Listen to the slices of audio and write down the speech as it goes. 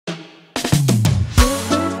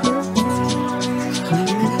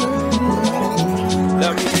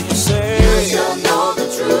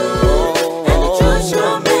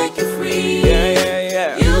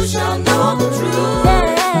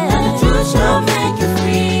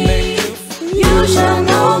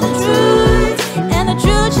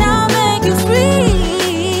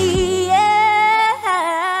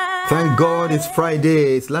It's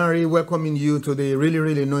Friday. It's Lanre welcoming you to the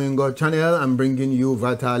Really Knowing God channel and bringing you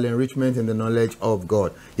vital enrichment in the knowledge of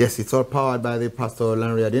God. Yes, it's all powered by the Pastor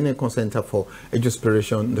Lanre Adenekan Center for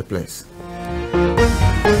Education, the place.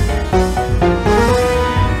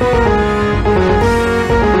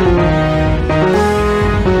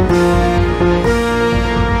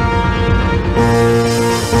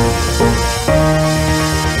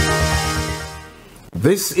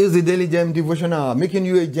 This is the Daily Gem Devotional, making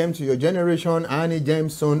you a gem to your generation and a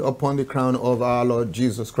gemstone upon the crown of our Lord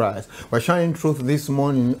Jesus Christ. We're sharing truth this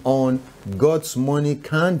morning on God's money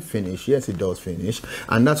can finish. Yes, it does finish.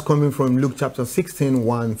 And that's coming from Luke chapter 16,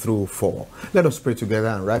 1 through 4. Let us pray together,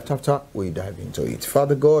 and right after we dive into it.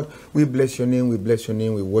 Father God, we bless your name, we bless your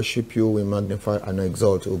name, we worship you, we magnify and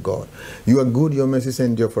exalt, oh God. You are good, your mercies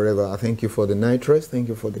endure forever. I thank you for the night rest. Thank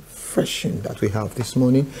you for the refreshing that we have this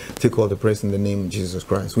morning. Take all the praise in the name of Jesus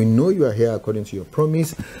Christ. We know you are here according to your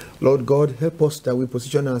promise. Lord God, help us that we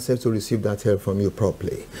position ourselves to receive that help from you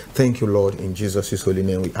properly. Thank you, Lord. In Jesus' holy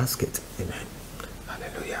name we ask it. Amen.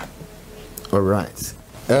 Hallelujah. All right.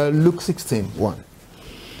 Luke 16, 1.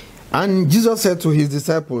 And Jesus said to his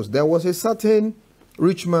disciples, there was a certain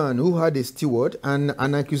rich man who had a steward, and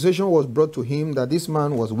an accusation was brought to him that this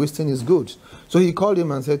man was wasting his goods. So he called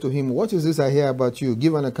him and said to him, what is this I hear about you?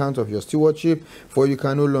 Give an account of your stewardship, for you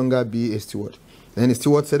can no longer be a steward. Then the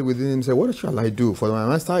steward said within himself, what shall I do? For my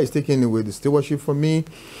master is taking away the stewardship from me.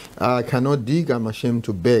 I cannot dig, I'm ashamed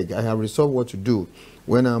to beg. I have resolved what to do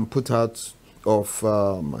when I'm put out of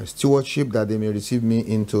my stewardship, that they may receive me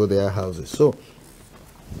into their houses. So,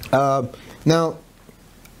 now,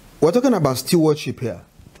 we're talking about stewardship here.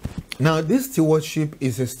 Now, this stewardship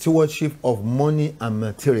is a stewardship of money and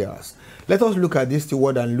materials. Let us look at this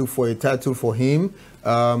steward and look for a title for him.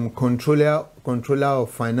 Controller of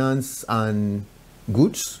finance and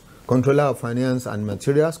goods, controller of finance and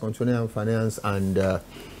materials, controller of finance and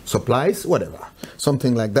supplies, whatever,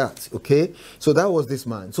 something like that. Okay, so that was this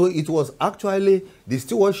man. So it was actually, the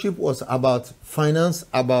stewardship was about finance,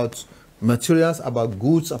 about materials, about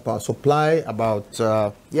goods, about supply, about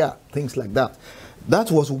things like that.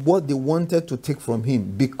 That was what they wanted to take from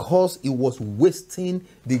him, because he was wasting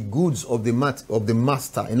the goods of the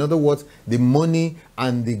master. In other words, the money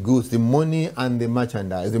and the goods, the money and the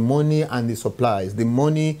merchandise, the money and the supplies, the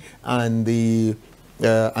money and the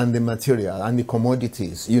material and the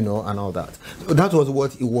commodities, you know, and all that. So that was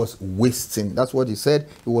what he was wasting. That's what he said.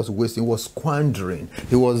 He was wasting. He was squandering.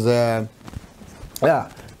 He was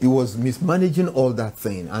he was mismanaging all that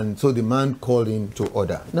thing, and so the man called him to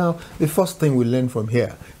order. Now, the first thing we learn from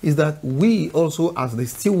here is that we also, as the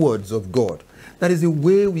stewards of God, that is the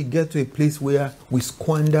way we get to a place where we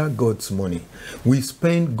squander God's money. We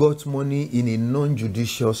spend God's money in a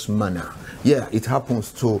non-judicious manner. Yeah, it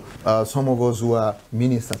happens to some of us who are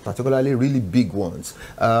ministers, particularly really big ones.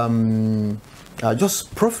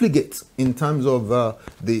 Just profligate in terms of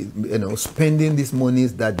spending these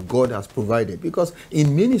monies that God has provided, because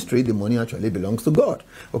in ministry the money actually belongs to God.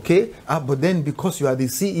 Okay, but then because you are the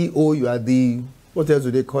CEO, you are the, what else do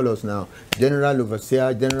they call us now? General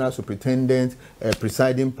overseer, general superintendent,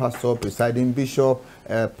 presiding pastor, presiding bishop,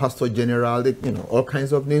 pastor general, all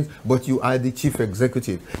kinds of names, but you are the chief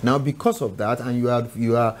executive. Now, because of that, and you are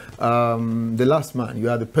the last man, you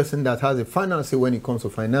are the person that has a finance when it comes to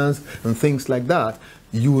finance and things like that.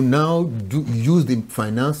 You now use the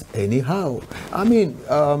finance anyhow. I mean,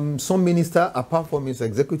 some minister, apart from his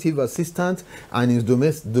executive assistant and his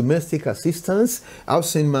domestic assistants, I've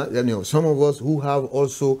seen some of us who have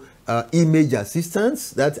also image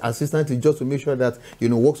assistants. That assistant is just to make sure that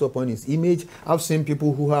works upon his image. I've seen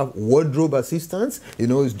people who have wardrobe assistants.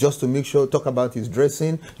 It's just to make sure, talk about his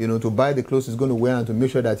dressing, to buy the clothes he's going to wear and to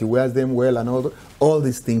make sure that he wears them well, and all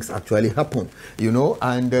these things actually happen.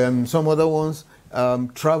 And some other ones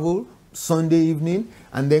travel Sunday evening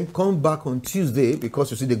and then come back on Tuesday,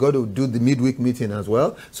 because you see they got to do the midweek meeting as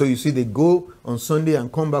well. So you see they go on Sunday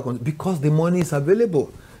and come back because the money is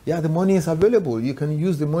available. Yeah, the money is available. You can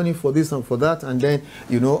use the money for this and for that, and then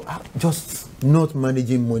just not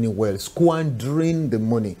managing money well, squandering the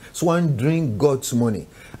money, squandering God's money.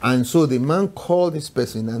 And so the man called this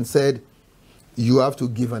person and said, you have to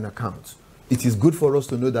give an account. It is good for us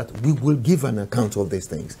to know that we will give an account of these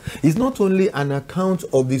things. It's not only an account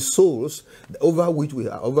of the souls over which we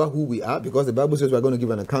are, over who we are, because the Bible says we're going to give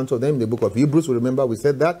an account of them in the book of Hebrews. Remember, we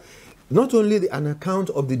said that. Not only an account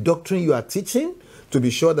of the doctrine you are teaching, to be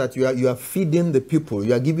sure that you are feeding the people,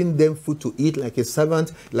 you are giving them food to eat like a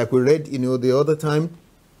servant, like we read the other time.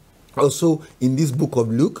 Also in this book of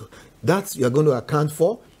Luke, that you are going to account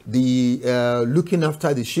for. the looking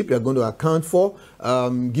after the sheep, you're going to account for.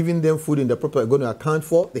 Giving them food in the proper, you're going to account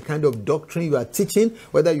for. The kind of doctrine you are teaching,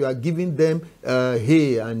 whether you are giving them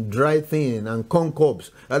hay and dry thing and corn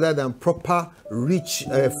cobs, rather than proper rich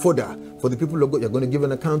fodder for the people of God, you're going to give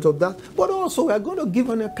an account of that. But also, we are going to give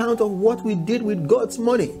an account of what we did with God's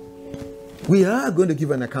money. We are going to give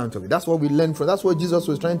an account of it. That's what we learned from. That's what Jesus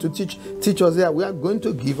was trying to teach us here. We are going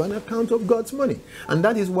to give an account of God's money. And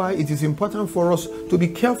that is why it is important for us to be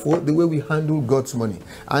careful the way we handle God's money.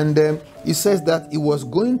 And he says that it was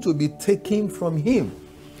going to be taken from him.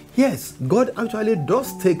 Yes, God actually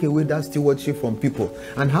does take away that stewardship from people.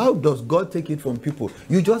 And how does God take it from people?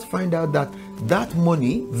 You just find out that that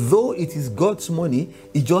money, though it is God's money,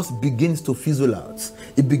 it just begins to fizzle out.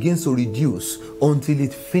 It begins to reduce until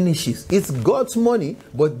it finishes. It's God's money,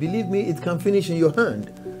 but believe me, it can finish in your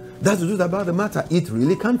hand. That's the truth about the matter. It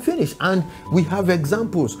really can finish. And we have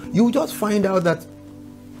examples. You just find out that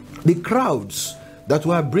the crowds that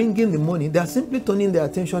were bringing the money, they are simply turning their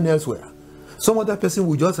attention elsewhere. Some other person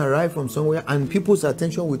will just arrive from somewhere and people's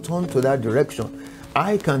attention will turn to that direction.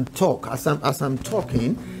 I can talk. As I'm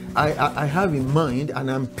talking, I have in mind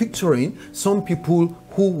and I'm picturing some people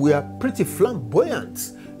who were pretty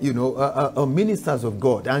flamboyant, ministers of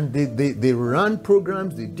God. And they ran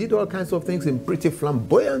programs, they did all kinds of things in pretty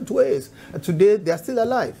flamboyant ways. And today, they are still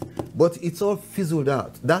alive. But it's all fizzled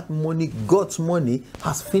out. That money, God's money,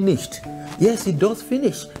 has finished. Yes, it does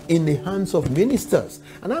finish in the hands of ministers.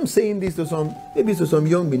 And I'm saying this to some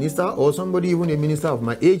young minister or somebody, even a minister of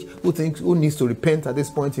my age, who needs to repent at this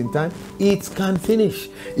point in time. It can finish.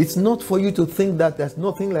 It's not for you to think that there's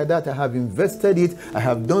nothing like that. I have invested it. I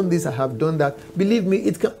have done this. I have done that. Believe me,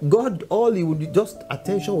 it can. God,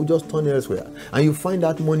 attention will just turn elsewhere, and you find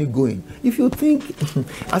that money going. If you think,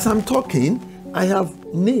 as I'm talking, I have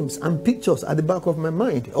names and pictures at the back of my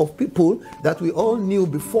mind of people that we all knew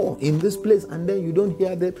before in this place, and then you don't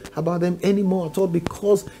hear about them anymore at all,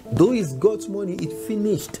 because though it's God's money, it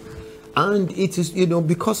finished. And it is,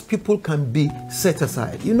 because people can be set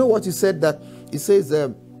aside. You know what he said? That he says,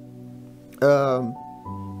 where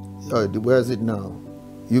is it now?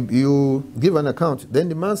 You give an account. Then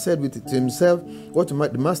the man said to himself,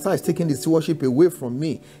 the master is taking the stewardship away from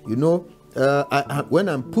me. When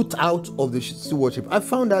I'm put out of the stewardship, I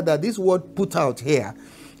found out that this word "put out" here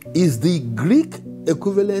is the Greek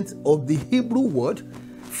equivalent of the Hebrew word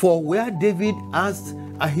for where David asked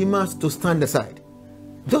Ahimaaz to stand aside.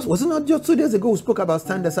 Was it not just 2 days ago we spoke about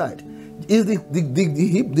stand aside? Is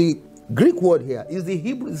the Greek word here is the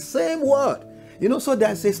Hebrew, the same word. So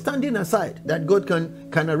there's a standing aside that God can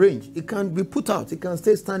arrange. It can be put out. It can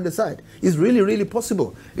stand aside. It's really, really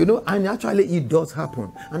possible. And actually it does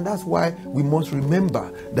happen. And that's why we must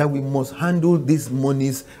remember that we must handle these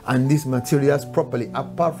monies and these materials properly.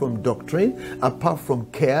 Apart from doctrine, apart from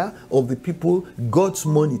care of the people, God's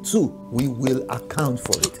money too, we will account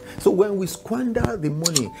for it. So when we squander the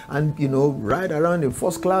money and, ride around in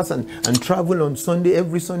first class and travel on Sunday,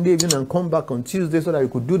 every Sunday evening, and come back on Tuesday so that we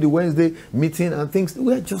could do the Wednesday meeting and things, we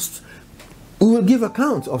will give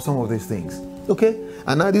account of some of these things. Okay?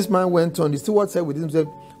 And now this man went on. The steward said with himself,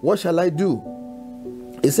 "What shall I do?"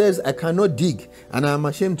 He says, "I cannot dig, and I am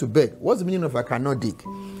ashamed to beg." What's the meaning of "I cannot dig"?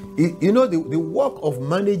 The work of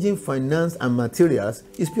managing finance and materials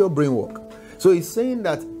is pure brain work. So he's saying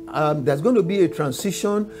that there's going to be a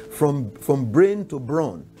transition from brain to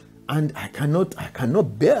brawn. And I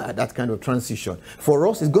cannot bear that kind of transition. For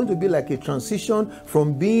us, it's going to be like a transition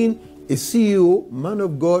from being a CEO, man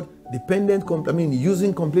of God, dependent,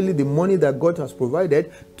 using completely the money that God has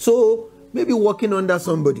provided, to maybe working under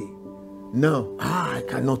somebody. Now, I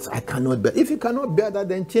cannot bear. If you cannot bear that,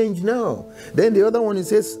 then change now. Then the other one, he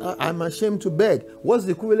says, "I'm ashamed to beg." What's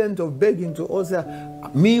the equivalent of begging to us?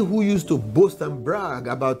 Me who used to boast and brag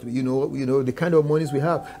about, the kind of monies we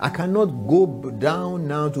have. I cannot go down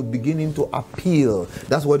now to beginning to appeal.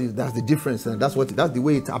 That's the difference. And that's the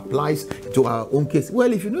way it applies to our own case.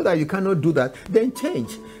 Well, if you know that you cannot do that, then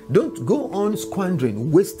change. Don't go on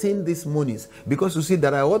squandering, wasting these monies, because you see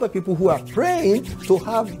there are other people who are praying to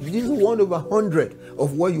have 1/100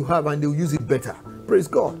 of what you have, and they'll use it better. Praise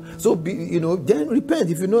God. So then repent.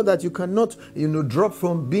 If you know that you cannot drop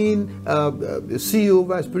from being a CEO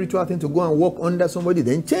over a spiritual thing to go and work under somebody,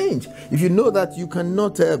 then change. If you know that you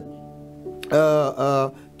cannot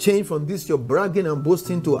change from this your bragging and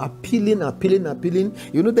boasting to appealing,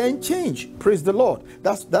 then change. Praise the Lord.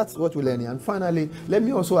 That's what we're learning. And finally, let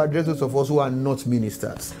me also address those of us who are not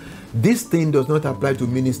ministers. This thing does not apply to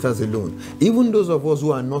ministers alone. Even those of us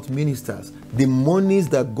who are not ministers, the monies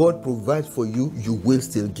that God provides for you, you will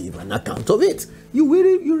still give an account of it. You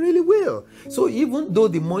really will. So even though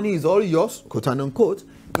the money is all yours, quote and unquote,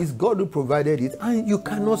 It's God who provided it, and you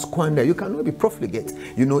cannot squander. You cannot be profligate.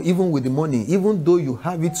 Even with the money, even though you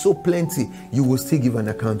have it so plenty, you will still give an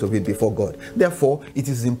account of it before God. Therefore, it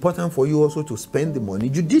is important for you also to spend the money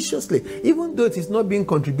judiciously, even though it is not being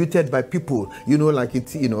contributed by people, like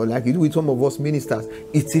it with some of us ministers.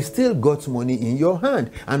 It is still God's money in your hand,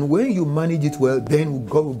 and when you manage it well, then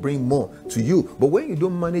God will bring more to you. But when you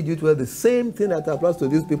don't manage it well, the same thing that applies to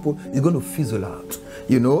these people is going to fizzle out,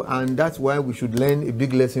 and that's why we should learn a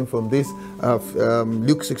big lesson from this,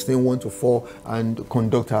 Luke 16:1-4, and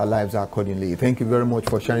conduct our lives accordingly. Thank you very much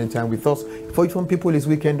for sharing time with us. For some people, it's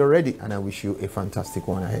weekend already, and I wish you a fantastic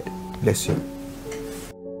one ahead. Bless you.